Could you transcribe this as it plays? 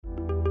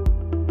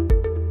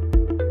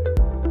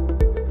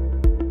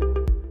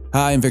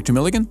Hi, I'm Victor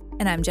Milligan.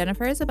 And I'm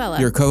Jennifer Isabella.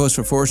 Your co-host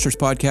for Forrester's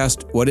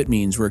podcast, What It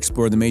Means. We're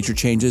exploring the major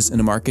changes in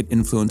the market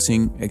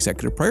influencing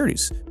executive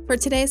priorities. For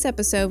today's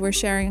episode, we're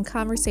sharing a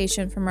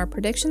conversation from our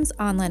Predictions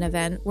Online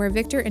event where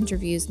Victor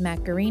interviews Matt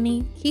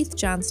Guarini, Keith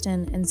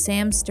Johnston, and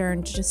Sam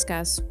Stern to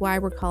discuss why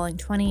we're calling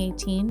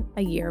 2018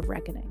 a year of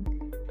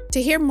reckoning.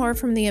 To hear more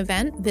from the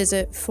event,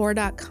 visit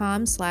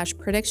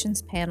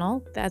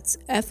forr.com/predictionspanel. That's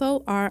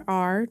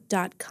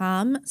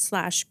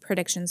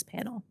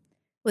forr.com/predictionspanel.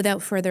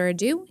 Without further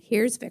ado,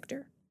 here's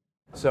Victor.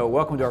 So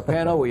welcome to our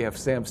panel. We have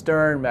Sam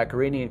Stern, Matt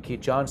Guarini, and Keith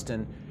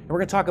Johnston. And we're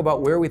going to talk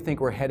about where we think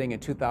we're heading in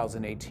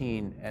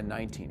 2018 and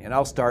 19. And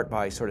I'll start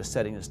by sort of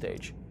setting the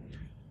stage.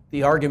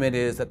 The argument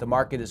is that the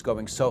market is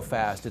going so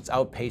fast, it's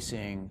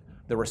outpacing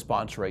the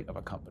response rate of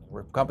a company,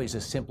 where companies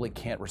just simply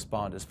can't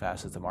respond as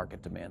fast as the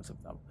market demands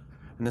of them.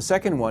 And the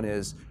second one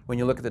is, when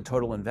you look at the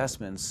total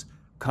investments,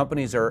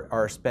 companies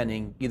are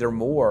spending either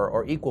more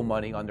or equal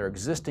money on their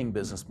existing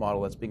business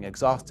model that's being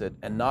exhausted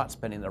and not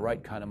spending the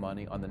right kind of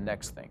money on the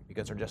next thing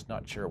because they're just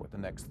not sure what the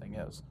next thing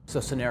is. So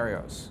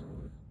scenarios,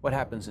 what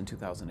happens in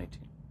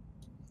 2018?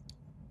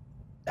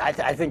 I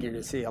think you're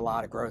going to see a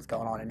lot of growth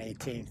going on in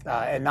 18,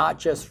 and not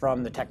just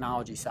from the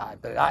technology side,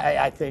 but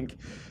I think,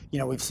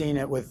 we've seen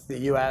it with the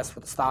U.S.,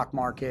 with the stock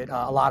market,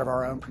 a lot of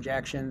our own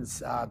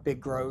projections,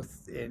 big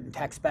growth in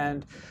tech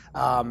spend.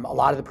 A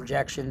lot of the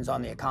projections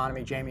on the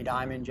economy, Jamie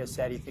Dimon just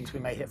said he thinks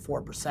we may hit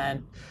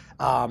 4%.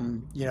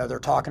 They're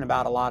talking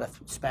about a lot of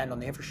spend on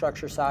the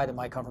infrastructure side that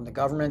might come from the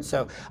government.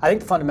 So I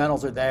think the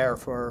fundamentals are there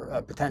for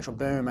a potential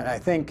boom. And I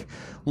think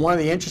one of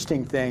the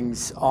interesting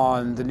things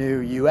on the new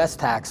U.S.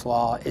 tax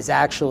law is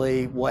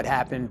actually what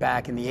happened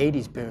back in the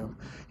 80s boom.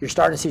 You're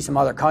starting to see some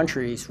other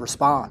countries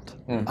respond.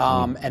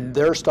 And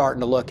they're starting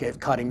to look at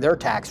cutting their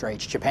tax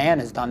rates. Japan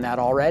has done that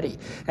already.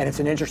 And it's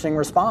an interesting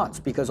response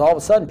because all of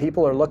a sudden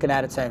people are looking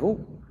at it saying,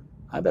 ooh,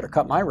 I better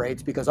cut my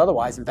rates because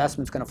otherwise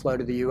investment's going to flow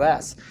to the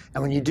U.S.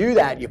 And when you do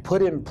that, you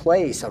put in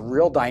place a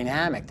real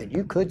dynamic that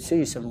you could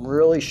see some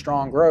really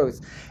strong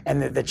growth.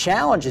 And the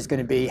challenge is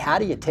going to be, how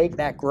do you take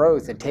that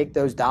growth and take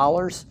those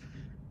dollars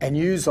and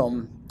use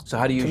them to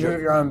move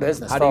your own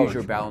business How forward? do you use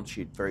your balance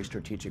sheet very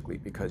strategically?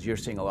 Because you're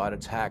seeing a lot of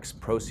tax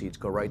proceeds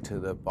go right to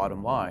the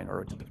bottom line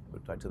or to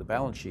the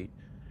balance sheet.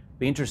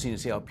 Be interesting to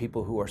see how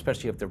people who are,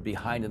 especially if they're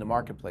behind in the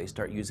marketplace,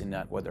 start using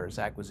that, whether it's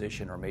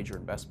acquisition or major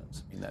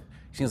investments. I mean, that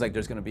seems like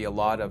there's going to be a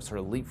lot of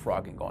sort of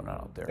leapfrogging going on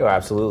out there. Oh,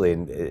 absolutely.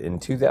 In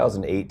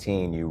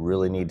 2018, you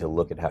really need to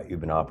look at how you've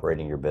been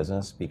operating your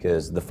business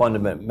because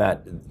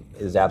Matt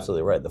is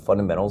absolutely right. The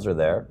fundamentals are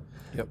there.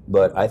 Yep.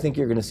 But I think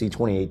you're going to see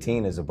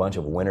 2018 as a bunch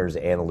of winners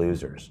and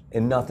losers,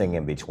 and nothing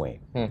in between.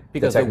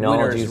 Because the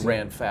winners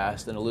ran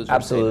fast and the losers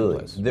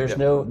absolutely. stayed in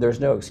place. There's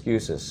no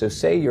excuses. So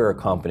say you're a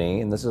company,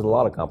 and this is a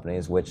lot of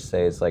companies, which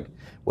say it's like,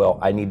 well,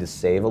 I need to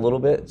save a little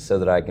bit so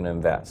that I can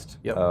invest.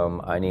 Yep.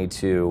 I need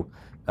to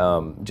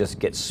just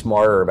get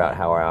smarter about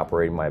how I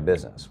operate my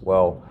business.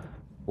 Well,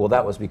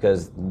 that was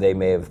because they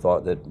may have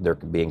thought that they're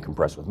being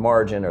compressed with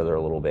margin or they're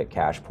a little bit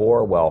cash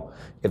poor. Well,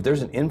 if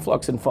there's an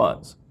influx in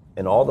funds,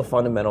 and all the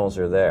fundamentals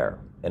are there,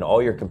 and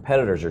all your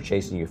competitors are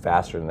chasing you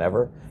faster than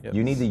ever,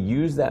 you need to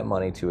use that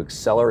money to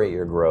accelerate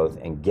your growth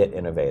and get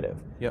innovative.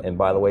 And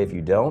by the way, if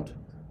you don't,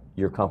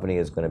 your company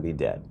is going to be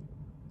dead.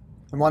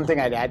 And one thing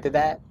I'd add to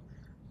that,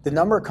 the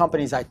number of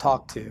companies I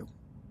talk to,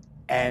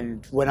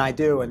 and when I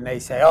do, and they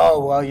say,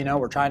 oh, well,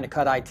 we're trying to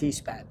cut IT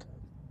spend,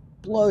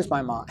 blows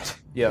my mind.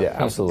 Yeah,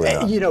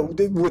 absolutely.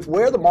 With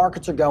where the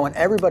markets are going,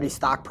 everybody's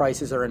stock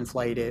prices are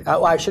inflated.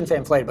 Well, I shouldn't say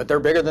inflated, but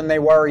they're bigger than they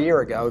were a year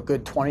ago, a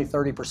good 20,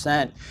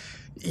 30%.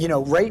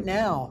 Right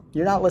now,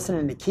 you're not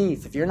listening to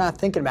Keith. If you're not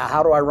thinking about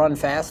how do I run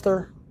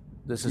faster,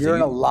 you're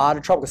in a lot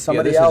of trouble because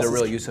somebody else is a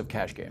real use of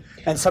cash game.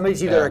 And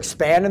somebody's either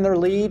expanding their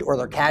lead or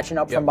they're catching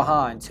up from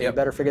behind. So you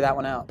better figure that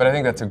one out. But I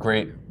think that's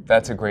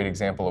a great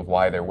example of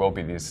why there will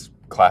be these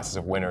classes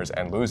of winners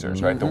and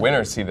losers, right? The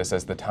winners see this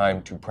as the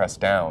time to press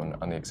down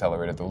on the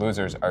accelerator. The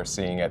losers are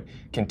seeing it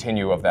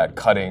continue of that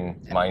cutting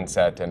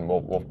mindset, and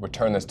we'll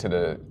return this to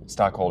the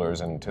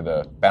stockholders and to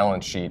the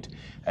balance sheet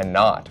and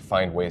not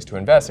find ways to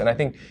invest. And I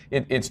think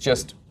it's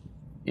just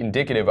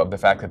indicative of the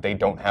fact that they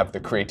don't have the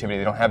creativity,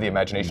 they don't have the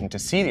imagination to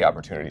see the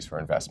opportunities for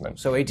investment.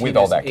 So 18 with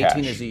all that cash.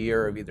 18 is a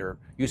year of either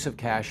use of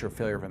cash or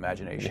failure of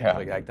imagination.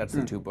 Like that's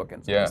the two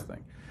bookends of this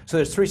thing. So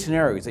there's three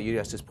scenarios that you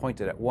just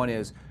pointed at. One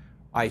is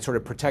I sort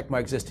of protect my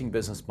existing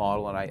business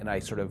model and I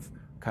sort of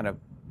kind of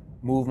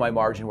move my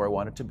margin where I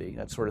want it to be.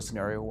 That's sort of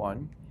scenario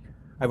one.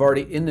 I've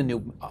already in the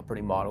new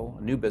operating model,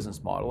 a new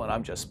business model, and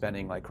I'm just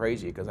spending like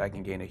crazy because I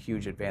can gain a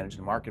huge advantage in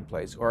the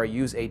marketplace. Or I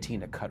use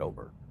 18 to cut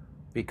over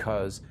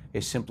because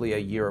it's simply a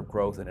year of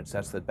growth and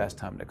that's the best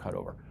time to cut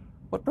over.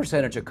 What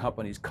percentage of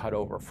companies cut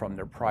over from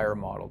their prior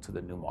model to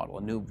the new model,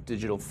 a new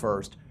digital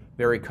first,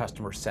 very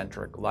customer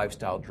centric,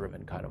 lifestyle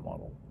driven kind of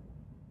model?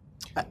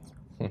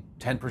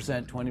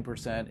 10%,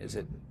 20%? Is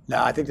it?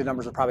 No, I think the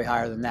numbers are probably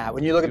higher than that.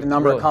 When you look at the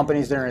number of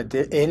companies that are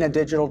in a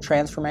digital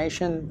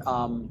transformation,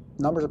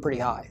 numbers are pretty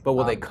high. But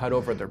will they cut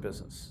over their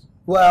business?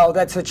 Well,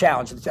 that's the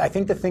challenge. I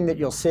think the thing that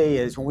you'll see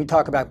is when we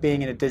talk about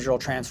being in a digital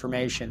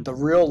transformation, the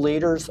real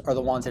leaders are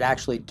the ones that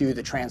actually do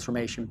the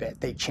transformation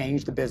bit. They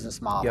change the business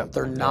model. Yep.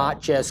 They're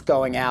not just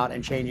going out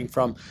and changing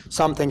from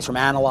some things from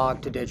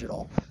analog to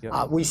digital.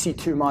 Yep. We see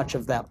too much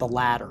of that, the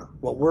latter.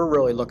 What we're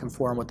really looking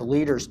for and what the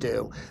leaders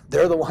do,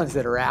 they're the ones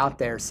that are out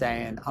there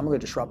saying, I'm going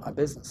to disrupt my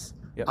business.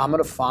 Yep. I'm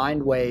going to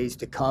find ways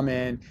to come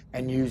in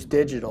and use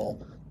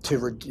digital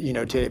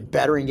to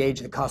better engage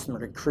the customer,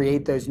 to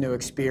create those new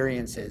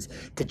experiences,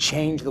 to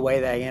change the way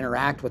they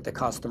interact with the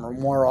customer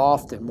more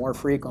often, more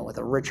frequent, with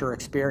a richer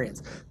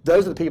experience.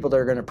 Those are the people that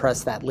are going to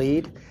press that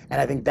lead, and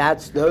I think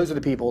those are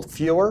the people,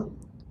 fewer,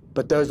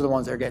 but those are the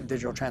ones that are getting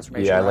digital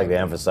transformation. Yeah, I'd right. like to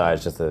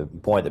emphasize just the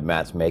point that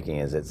Matt's making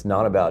is it's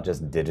not about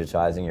just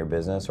digitizing your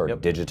business or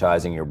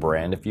digitizing your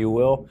brand, if you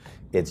will.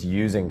 It's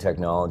using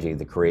technology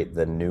to create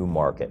the new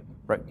market.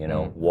 Right.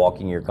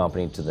 Walking your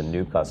company to the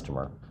new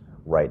customer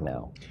right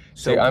now.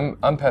 See,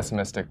 I'm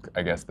pessimistic,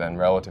 I guess, then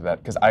relative to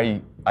that, because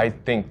I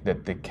think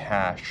that the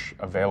cash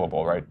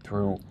available, right,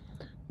 through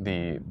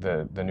the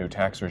new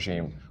tax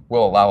regime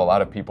will allow a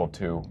lot of people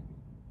to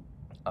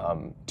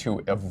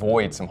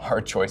avoid some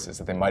hard choices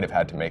that they might have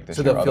had to make this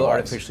year. So they'll feel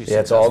otherwise. artificially Yeah,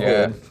 it's all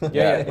successful. good.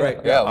 Yeah, right.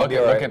 Yeah, I'll look be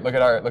all right.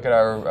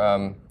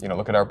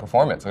 at our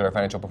performance, look at our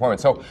financial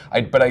performance. So,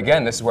 but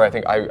again, this is where I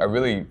think I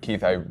really,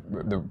 Keith,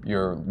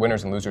 your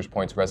winners and losers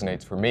points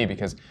resonates for me,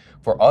 because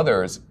for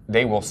others,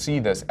 they will see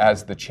this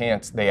as the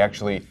chance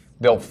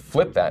they'll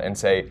flip that and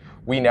say,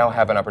 we now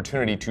have an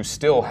opportunity to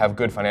still have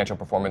good financial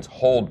performance,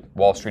 hold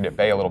Wall Street at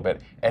bay a little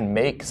bit, and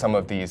make some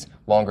of these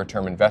longer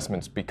term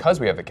investments because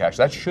we have the cash.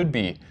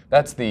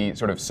 That's the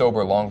sort of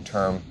sober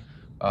long-term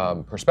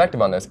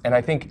perspective on this. And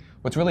I think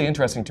what's really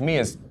interesting to me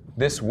is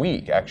this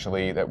week,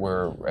 actually, as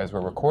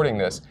we're recording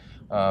this,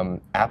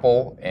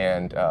 Apple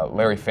and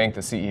Larry Fink,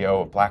 the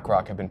CEO of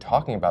BlackRock, have been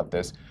talking about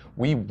this.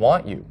 We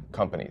want you,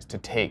 companies, to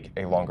take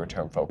a longer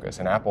term focus,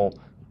 and Apple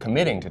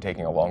committing to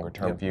taking a longer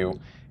term view.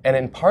 And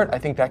in part, I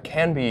think that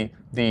can be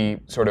the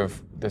sort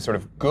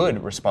of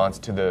good response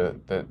to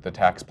the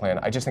tax plan.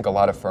 I just think a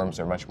lot of firms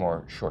are much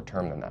more short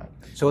term than that.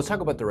 So let's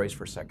talk about the race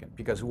for a second,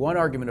 because one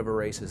argument of a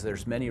race is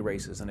there's many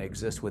races and they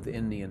exist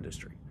within the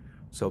industry.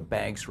 So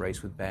banks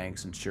race with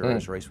banks,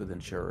 insurers race with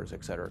insurers,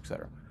 et cetera, et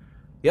cetera.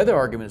 The other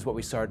argument is what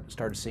we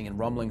started seeing in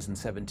rumblings in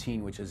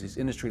 2017, which is these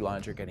industry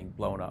lines are getting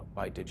blown up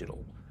by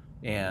digital.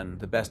 And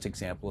the best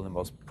example and the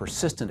most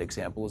persistent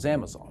example is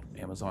Amazon.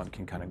 Amazon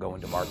can kind of go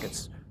into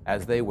markets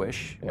as they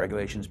wish,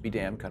 regulations be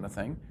damned kind of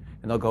thing,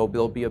 and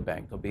they'll be a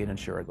bank, they'll be an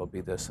insurer, they'll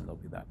be this and they'll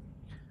be that.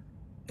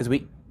 As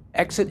we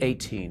exit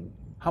 18,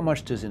 how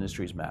much does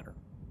industries matter?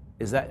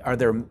 Are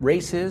there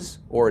races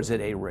or is it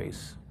a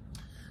race?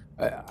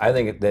 I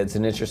think that's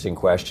an interesting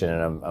question,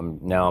 and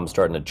I'm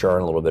starting to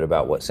churn a little bit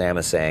about what Sam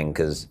is saying,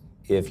 because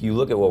if you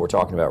look at what we're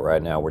talking about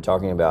right now, we're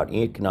talking about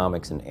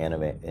economics and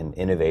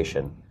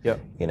innovation. Yep.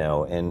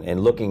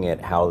 And looking at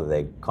how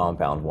they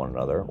compound one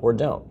another or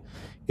don't.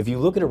 If you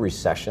look at a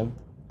recession,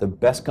 the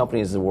best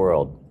companies in the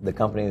world, the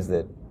companies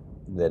that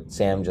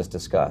Sam just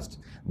discussed,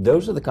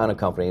 those are the kind of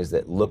companies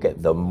that look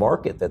at the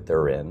market that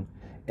they're in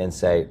and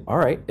say, all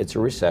right, it's a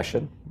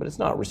recession, but it's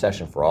not a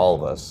recession for all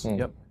of us.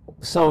 Yep.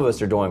 Some of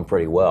us are doing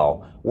pretty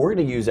well. We're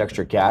going to use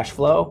extra cash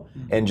flow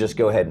and just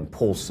go ahead and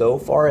pull so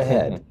far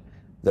ahead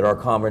that our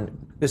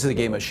common... This is a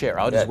game of share.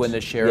 I'll just win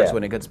this shares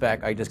when it gets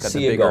back. I just got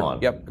See the it bigger.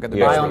 gone. Yep, I got the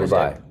Yeah, Buy bigger. on the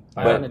dip.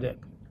 Buy on the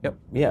dip. Yep.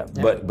 Yeah,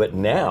 but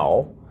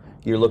now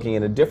you're looking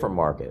at a different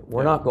market.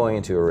 We're not going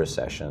into a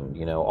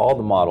recession. All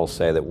the models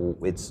say that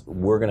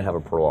we're going to have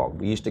a prolonged.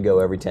 We used to go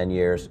every 10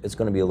 years. It's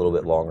going to be a little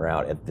bit longer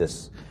out at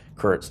this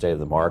current state of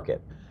the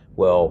market.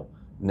 Well,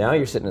 now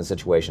you're sitting in a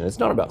situation, it's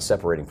not about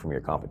separating from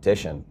your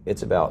competition.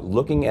 It's about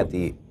looking at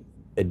the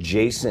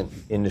adjacent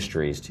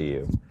industries to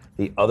you,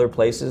 the other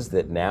places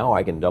that now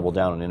I can double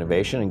down on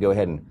innovation and go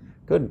ahead and,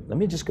 let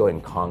me just go ahead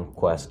and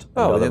conquest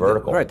another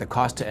vertical. Right, the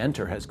cost to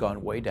enter has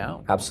gone way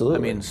down.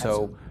 Absolutely. I mean,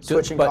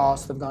 Switching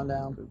costs have gone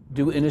down.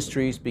 Do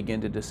industries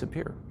begin to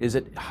disappear?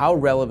 How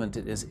relevant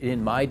it is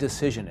in my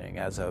decisioning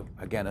as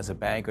a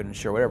bank or an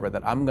insurer, whatever,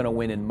 that I'm going to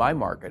win in my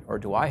market, or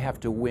do I have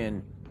to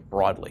win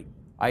broadly?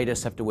 I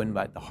just have to win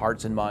by the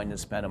hearts and minds and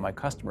span of my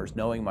customers,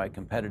 knowing my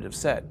competitive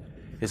set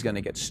is going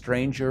to get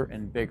stranger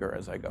and bigger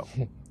as I go.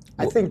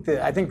 I think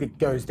it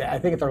goes down. I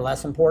think they're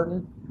less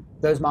important,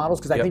 those models,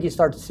 because I think you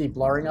start to see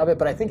blurring of it.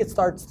 But I think it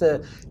starts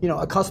to,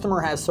 a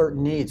customer has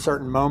certain needs,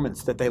 certain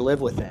moments that they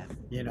live within.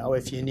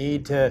 If you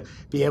need to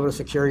be able to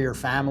secure your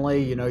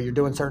family, you're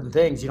doing certain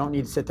things. You don't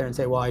need to sit there and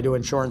say, well, I do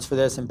insurance for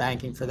this and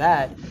banking for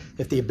that.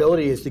 If the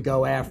ability is to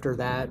go after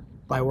that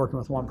by working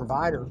with one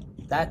provider,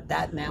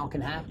 that now can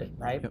happen,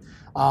 right? Yep.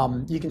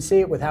 You can see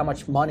it with how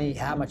much money,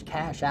 how much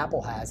cash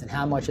Apple has, and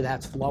how much of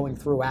that's flowing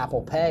through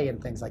Apple Pay and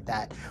things like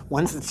that.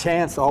 When's it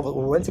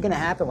going to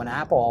happen when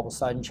Apple all of a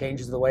sudden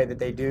changes the way that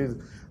they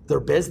do their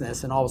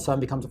business and all of a sudden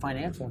becomes a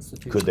financial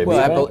institution. Could they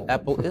Well, be?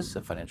 Apple is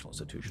a financial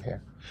institution. Yeah.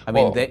 I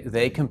mean, Well-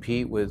 they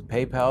compete with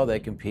PayPal, they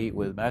compete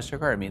with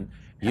MasterCard. I mean,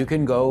 you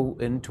can go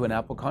into an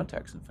Apple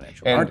context in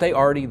financial. And- Aren't they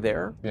already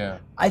there? Yeah.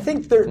 I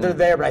think they're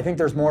there, but I think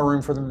there's more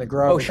room for them to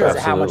grow Oh, because sure, of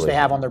how much absolutely. they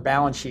have on their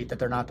balance sheet that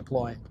they're not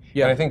deploying.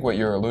 Yeah. And I think what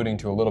you're alluding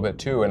to a little bit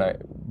too, and I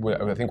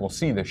think we'll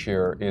see this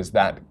year, is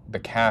that the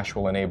cash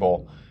will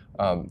enable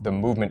the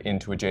movement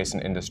into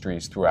adjacent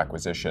industries through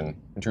acquisition,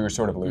 which you were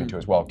sort of alluding to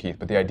as well, Keith.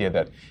 But the idea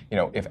that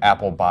if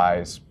Apple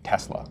buys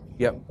Tesla,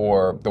 Yep.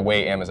 or the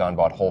way Amazon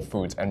bought Whole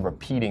Foods, and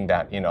repeating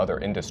that in other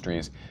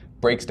industries,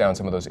 breaks down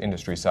some of those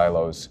industry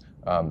silos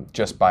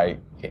just by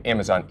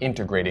Amazon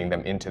integrating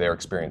them into their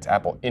experience,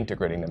 Apple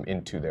integrating them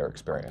into their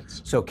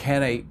experience. So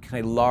can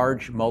a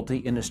large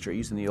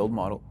multi-industries in the old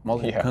model,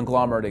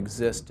 multi-conglomerate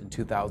exist in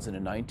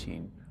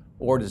 2019?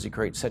 Or does it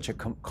create such a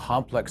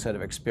complex set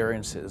of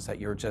experiences that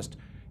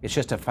it's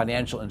just a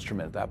financial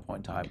instrument at that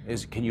point in time?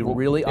 Can you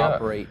really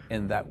operate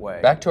in that way?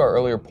 Back to our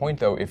earlier point,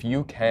 though, if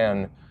you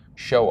can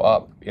show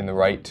up in the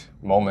right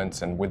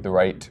moments and with the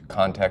right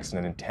context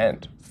and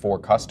intent for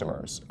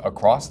customers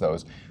across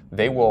those,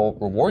 they will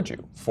reward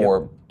you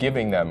for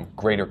giving them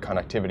greater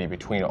connectivity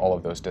between all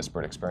of those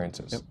disparate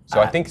experiences. So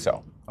I think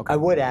so. I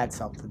would add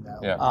something though.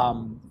 Yeah.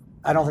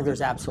 I don't think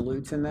there's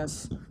absolutes in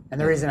this, and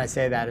the reason I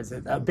say that is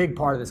that a big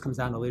part of this comes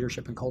down to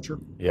leadership and culture.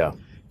 Yeah.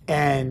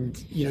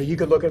 And you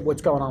could look at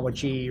what's going on with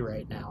GE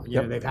right now.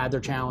 You know, they've had their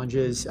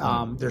challenges.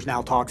 There's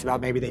now talks about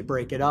maybe they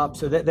break it up.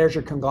 So there's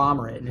your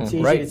conglomerate, and it's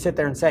easy to sit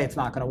there and say it's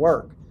not going to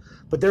work.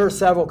 But there are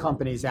several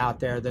companies out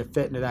there that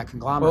fit into that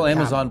conglomerate. Well,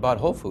 Amazon bought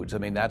Whole Foods. I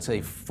mean, that's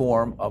a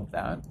form of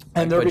that.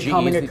 And they're But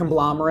becoming GE's a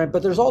conglomerate,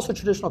 but there's also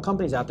traditional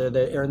companies out there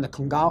that are in the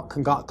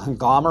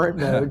conglomerate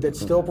mode that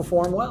still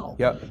perform well.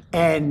 Yep.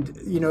 And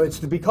it's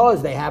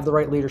because they have the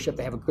right leadership,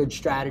 they have a good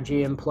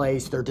strategy in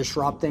place, they're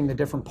disrupting the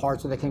different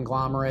parts of the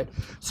conglomerate.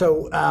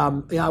 So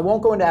I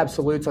won't go into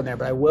absolutes on there,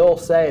 but I will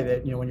say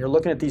that when you're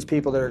looking at these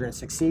people that are going to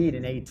succeed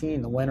in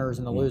 18, the winners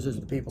and the losers,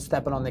 the people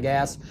stepping on the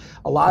gas,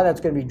 a lot of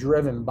that's going to be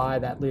driven by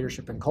that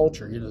leadership and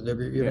culture. You're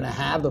going to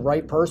have the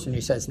right person who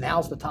says,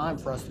 now's the time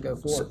for us to go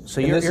forward.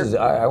 So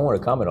I want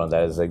to comment on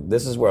that.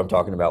 This is where I'm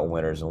talking about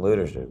winners and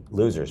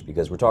losers,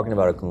 because we're talking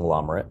about a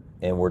conglomerate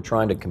and we're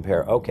trying to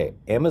compare, okay,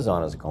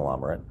 Amazon is a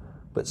conglomerate,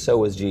 but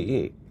so is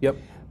GE. Yep.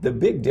 The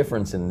big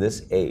difference in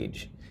this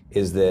age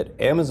is that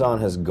Amazon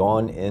has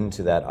gone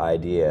into that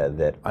idea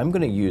that I'm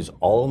going to use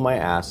all of my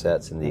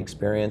assets and the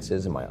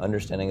experiences and my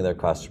understanding of their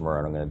customer,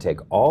 and I'm going to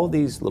take all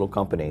these little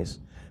companies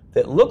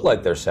that look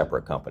like they're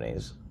separate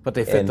companies. But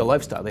they fit the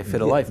lifestyle. They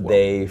fit a life well.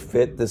 They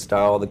fit the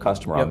style of the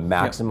customer. Yep, I'm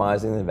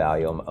maximizing the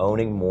value. I'm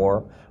owning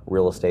more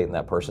real estate in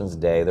that person's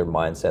day, their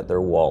mindset, their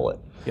wallet.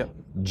 Yep.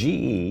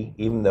 GE,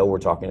 even though we're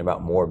talking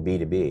about more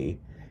B2B,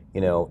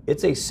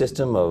 it's a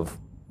system of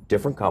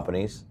different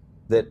companies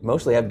that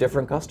mostly have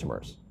different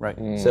customers. Right.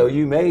 So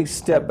you may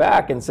step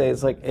back and say,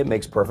 it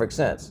makes perfect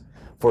sense.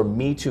 For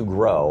me to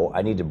grow,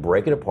 I need to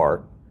break it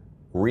apart,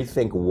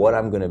 rethink what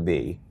I'm going to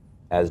be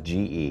as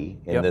GE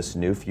in this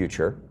new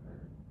future,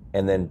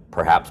 and then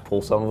perhaps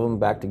pull some of them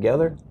back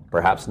together,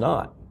 perhaps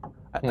not.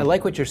 I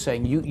like what you're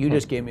saying. You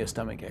just gave me a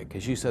stomachache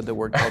because you said the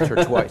word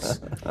culture twice.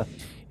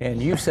 And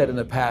you've said in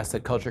the past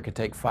that culture could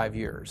take 5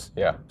 years.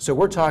 Yeah. So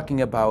we're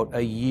talking about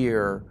a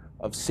year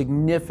of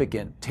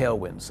significant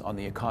tailwinds on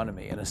the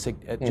economy and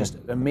a just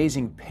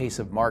amazing pace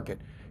of market.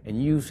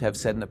 And you have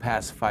said in the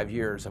past 5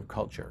 years of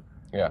culture.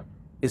 Yeah.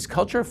 Is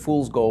culture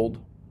fool's gold?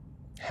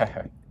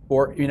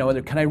 Or,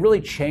 can I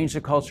really change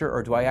the culture,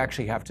 or do I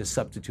actually have to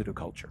substitute a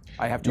culture?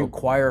 I have to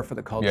acquire for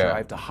the culture, I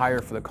have to hire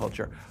for the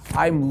culture.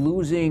 I'm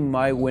losing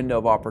my window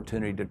of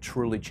opportunity to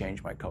truly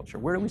change my culture.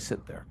 Where do we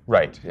sit there?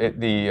 Right.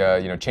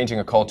 Changing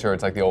a culture,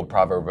 it's like the old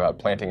proverb about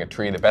planting a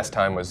tree. The best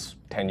time was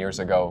 10 years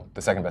ago.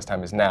 The second best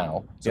time is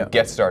now. So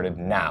get started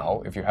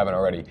now if you haven't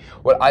already.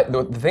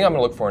 The thing I'm going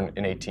to look for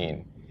in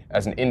 18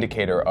 as an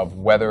indicator of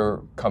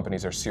whether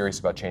companies are serious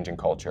about changing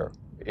culture,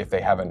 if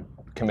they haven't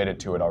committed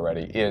to it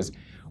already, is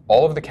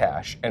all of the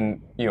cash,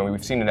 and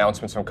we've seen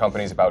announcements from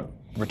companies about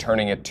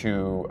returning it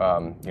to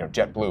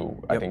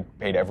JetBlue. I think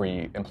paid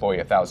every employee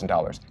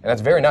 $1,000, and that's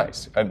very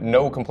nice.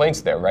 No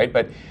complaints there, right?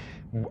 But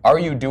are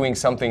you doing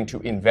something to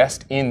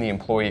invest in the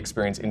employee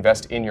experience,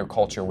 invest in your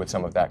culture with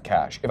some of that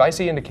cash? If I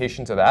see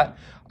indications of that,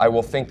 I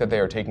will think that they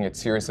are taking it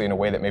seriously in a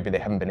way that maybe they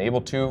haven't been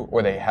able to,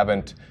 or they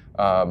haven't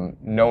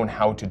known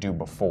how to do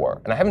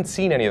before. And I haven't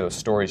seen any of those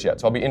stories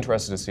yet, so I'll be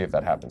interested to see if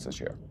that happens this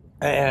year.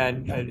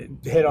 And I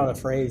hit on a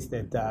phrase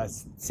that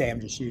Sam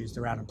just used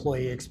around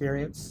employee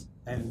experience,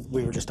 and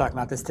we were just talking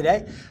about this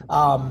today.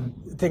 I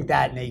think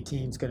that in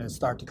 18 is going to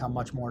start to come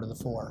much more to the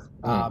fore.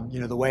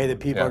 The way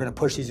that people are going to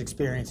push these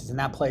experiences, and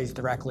that plays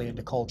directly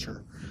into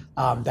culture.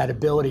 That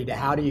ability to,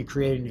 how do you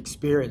create an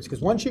experience?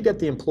 Because once you get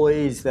the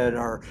employees that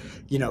are,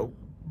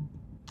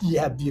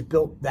 you've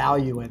built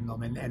value in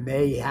them, and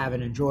they have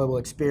an enjoyable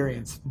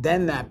experience,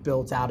 then that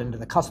builds out into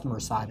the customer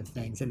side of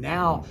things. And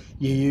now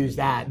you use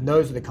that, and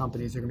those are the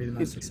companies that are going to be the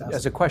most successful.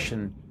 As a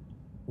question,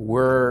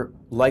 we're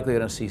likely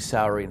going to see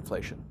salary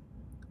inflation.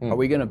 Are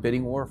we going to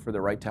bidding war for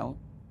the right talent?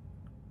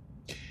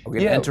 We're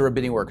going to enter a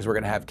bidding war because we're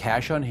going to have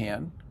cash on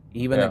hand.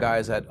 Even the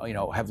guys that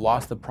have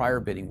lost the prior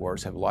bidding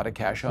wars have a lot of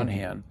cash on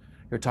hand.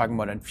 You're talking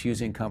about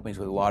infusing companies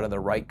with a lot of the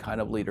right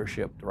kind of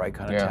leadership, the right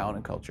kind of talent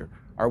and culture.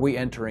 Are we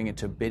entering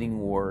into bidding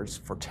wars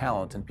for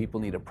talent, and people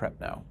need to prep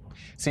now?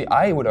 See,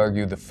 I would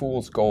argue the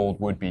fool's gold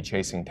would be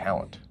chasing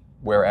talent,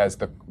 whereas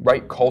the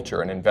right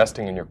culture and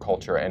investing in your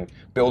culture and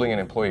building an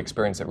employee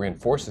experience that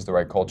reinforces the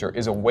right culture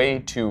is a way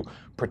to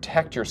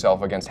protect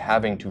yourself against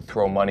having to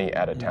throw money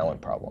at a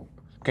talent problem.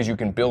 Because you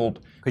can build,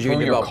 through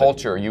your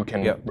culture, you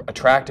can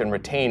attract and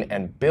retain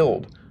and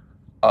build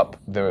up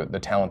the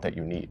talent that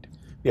you need.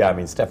 Yeah, I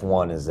mean, step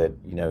one is that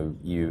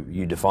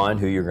you define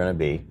who you're going to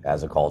be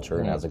as a culture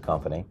and as a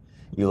company.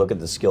 You look at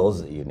the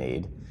skills that you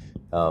need,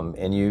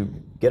 and you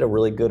get a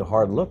really good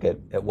hard look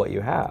at what you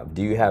have.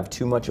 Do you have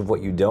too much of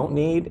what you don't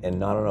need and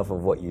not enough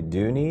of what you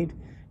do need?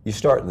 You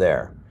start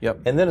there.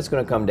 Yep. And then it's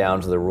going to come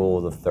down to the rule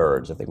of the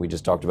thirds. I think we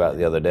just talked about it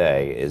the other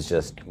day. Is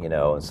just,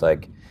 it's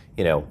like,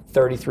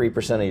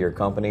 33% of your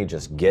company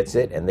just gets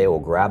it, and they will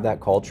grab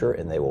that culture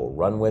and they will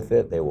run with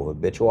it. They will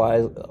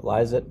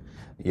habitualize it.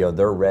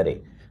 They're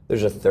ready.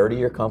 There's a third of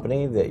your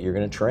company that you're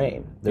going to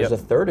train. There's a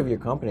third of your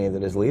company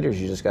that as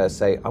leaders, you just got to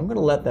say, I'm going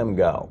to let them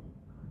go.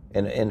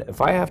 And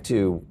if I have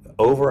to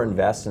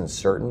overinvest in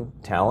certain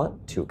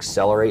talent to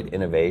accelerate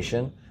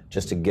innovation,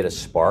 just to get a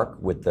spark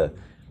with the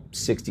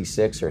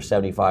 66 or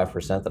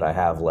 75% that I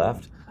have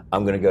left,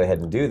 I'm going to go ahead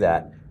and do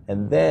that.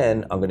 And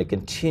then I'm going to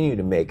continue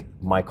to make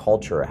my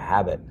culture a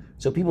habit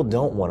so people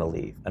don't want to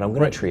leave, and I'm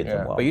going to treat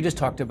them well. But you just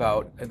talked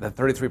about the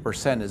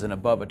 33% is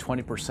above a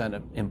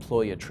 20%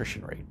 employee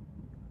attrition rate.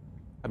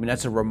 I mean,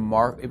 that's a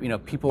remark.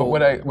 People. But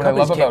what I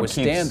love about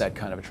withstand that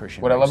kind of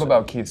attrition. What I love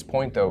about Keith's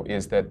point, though,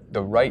 is that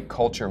the right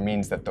culture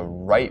means that the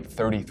right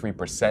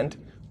 33%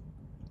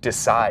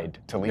 decide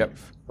to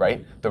leave.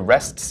 Right? The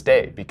rest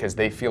stay because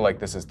they feel like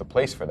this is the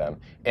place for them.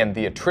 And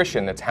the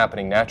attrition that's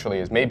happening naturally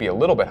is maybe a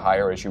little bit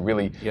higher as you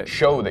really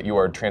show that you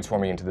are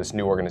transforming into this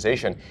new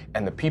organization.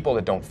 And the people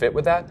that don't fit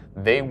with that,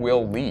 they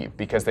will leave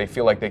because they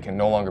feel like they can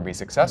no longer be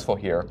successful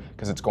here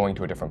because it's going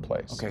to a different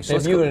place. Okay, so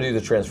if you're going to do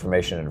the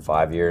transformation in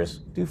 5 years,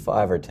 do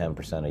 5 or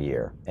 10% a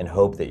year and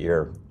hope that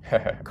your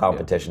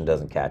competition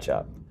doesn't catch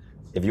up.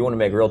 If you want to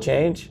make real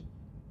change,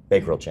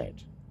 make real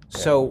change.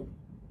 So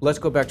let's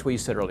go back to what you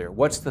said earlier.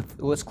 Let's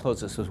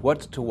close this.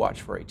 What's to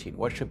watch for 18?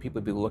 What should people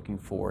be looking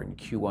for in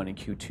Q1 and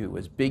Q2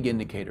 as big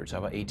indicators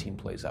of how 18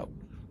 plays out?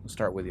 We'll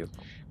start with you.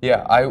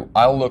 Yeah,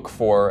 I'll look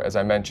for, as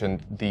I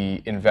mentioned,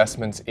 the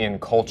investments in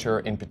culture,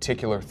 in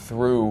particular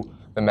through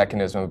the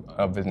mechanism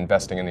of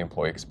investing in the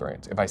employee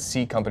experience. If I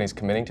see companies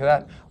committing to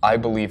that, I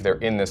believe they're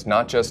in this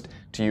not just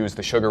to use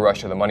the sugar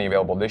rush of the money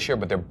available this year,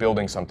 but they're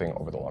building something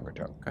over the longer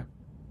term. Okay.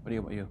 What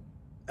about you?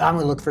 I'm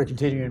going to look for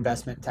continued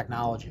investment in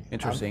technology.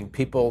 Interesting.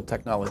 People,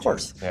 technology. Of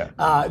course. Yeah.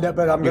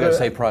 But I'm going to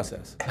say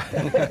process.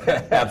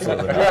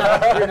 Absolutely.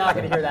 You're not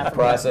going to hear that from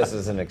process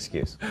is an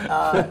excuse.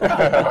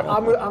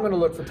 I'm going to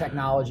look for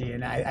technology,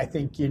 and I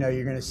think you're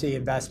going to see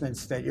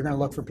investments that you're going to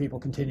look for people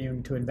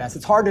continuing to invest.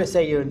 It's hard to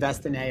say you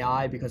invest in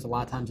AI because a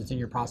lot of times it's in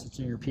your process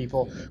and your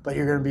people, but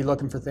you're going to be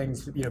looking for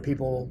things,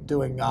 people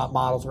doing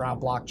models around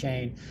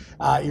blockchain.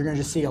 You're going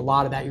to just see a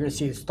lot of that. You're going to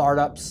see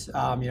startups.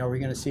 We're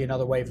going to see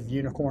another wave of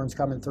unicorns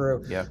coming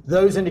through. Yeah.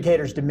 Those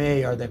indicators to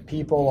me are that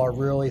people are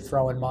really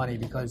throwing money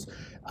because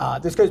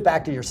this goes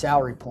back to your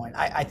salary point.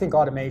 I think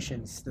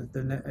automation is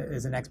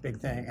the next big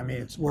thing. I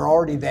mean, we're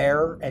already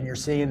there, and you're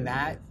seeing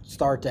that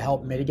start to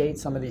help mitigate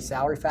some of these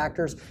salary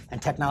factors, and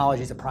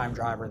technology is a prime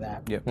driver of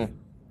that. Yep.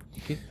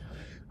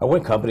 I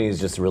want companies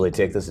just to really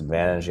take this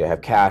advantage. You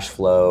have cash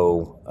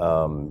flow,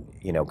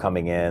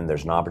 coming in.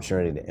 There's an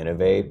opportunity to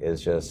innovate.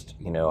 It's just,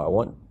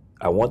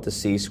 I want the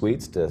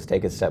C-suites to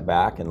take a step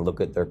back and look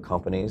at their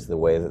companies the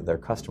way that their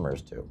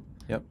customers do.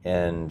 Yep.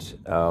 And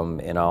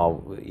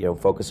I'll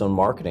focus on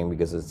marketing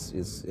because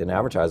it's in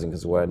advertising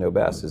because what I know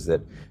best is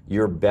that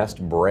your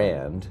best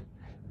brand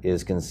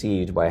is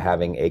conceived by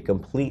having a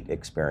complete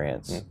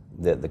experience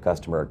that the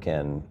customer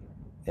can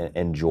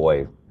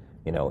enjoy,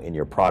 in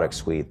your product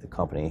suite, the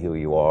company, who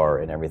you are,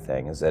 and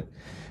everything. Is that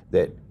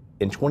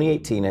in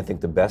 2018, I think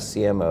the best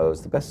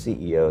CMOs, the best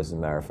CEOs, as a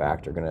matter of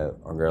fact, are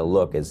gonna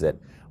look is that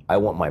I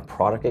want my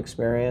product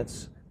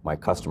experience, my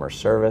customer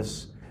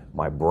service,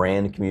 my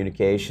brand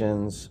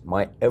communications,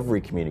 my every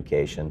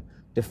communication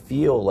to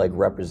feel like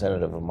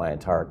representative of my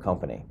entire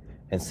company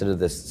instead of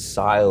this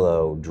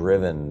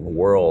silo-driven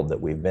world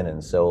that we've been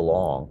in so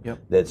long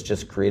that's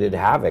just created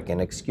havoc and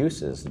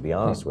excuses, to be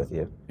honest with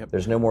you.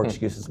 There's no more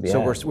excuses to be had.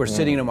 So we're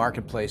sitting in a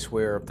marketplace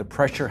where the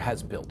pressure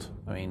has built.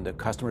 I mean, the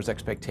customer's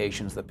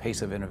expectations, the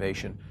pace of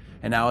innovation,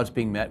 and now it's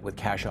being met with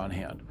cash on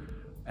hand.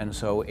 And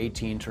so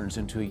 18 turns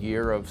into a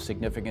year of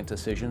significant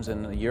decisions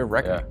and a year of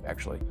reckoning,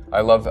 actually.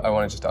 I want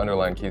to just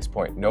underline Keith's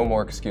point. No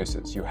more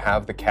excuses. You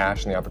have the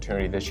cash and the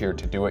opportunity this year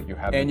to do it. You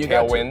have the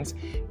tailwinds,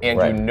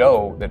 and you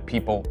know that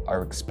people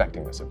are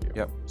expecting this of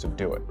you. So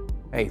do it.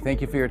 Hey,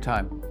 thank you for your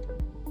time.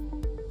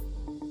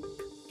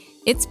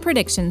 It's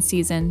prediction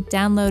season.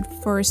 Download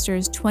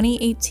Forrester's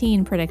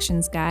 2018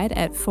 predictions guide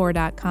at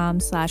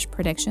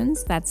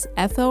for.com/predictions. That's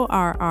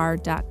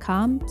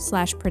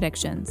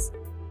FORR.com/predictions.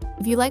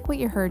 If you like what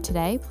you heard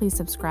today, please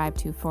subscribe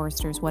to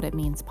Forrester's What It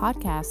Means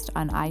podcast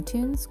on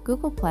iTunes,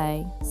 Google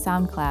Play,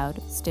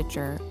 SoundCloud,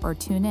 Stitcher, or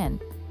TuneIn.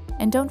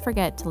 And don't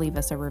forget to leave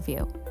us a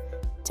review.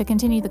 To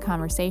continue the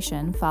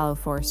conversation, follow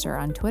Forrester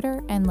on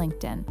Twitter and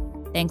LinkedIn.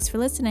 Thanks for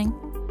listening.